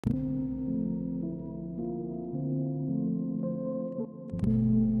Johnny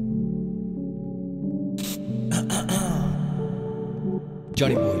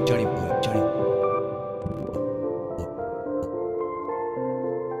boy, Johnny boy, Johnny boy.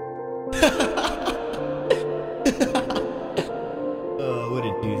 What a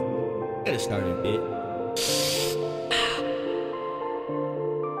dude. Gotta start a bit.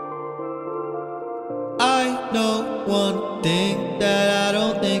 I know one thing that I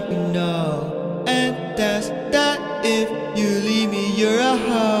don't think you know, and that's that if you leave me, you're a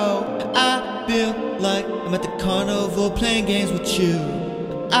hoe. I feel like I'm at the carnival playing games with you.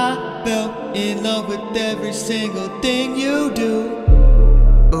 I fell in love with every single thing you do.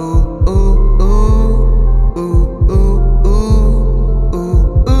 Ooh, ooh, ooh, ooh, ooh, ooh, ooh, ooh,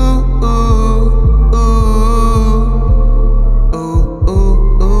 ooh, ooh,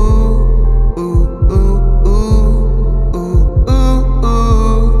 ooh, ooh, ooh, ooh,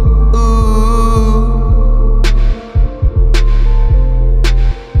 ooh.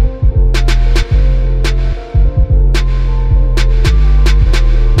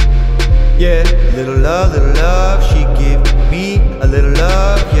 Yeah, little love, she give me a little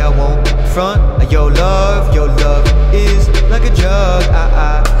love. Yeah, I won't front. Your love is like a drug.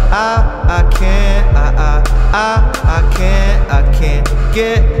 I can't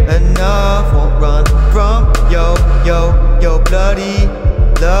get enough. Won't run from your bloody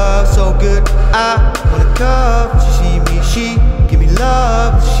love. So good, I wanna cuff. She see me, she give me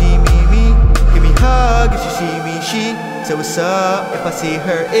love. She see me, give me hug. If she see me, she say what's up. If I see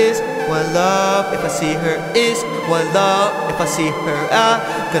her, is one love. If I see her, is one love. If I see her, I'm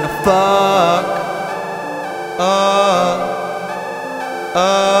gonna fuck. Oh, oh,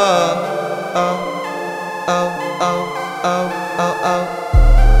 oh, oh, oh, oh, oh, oh.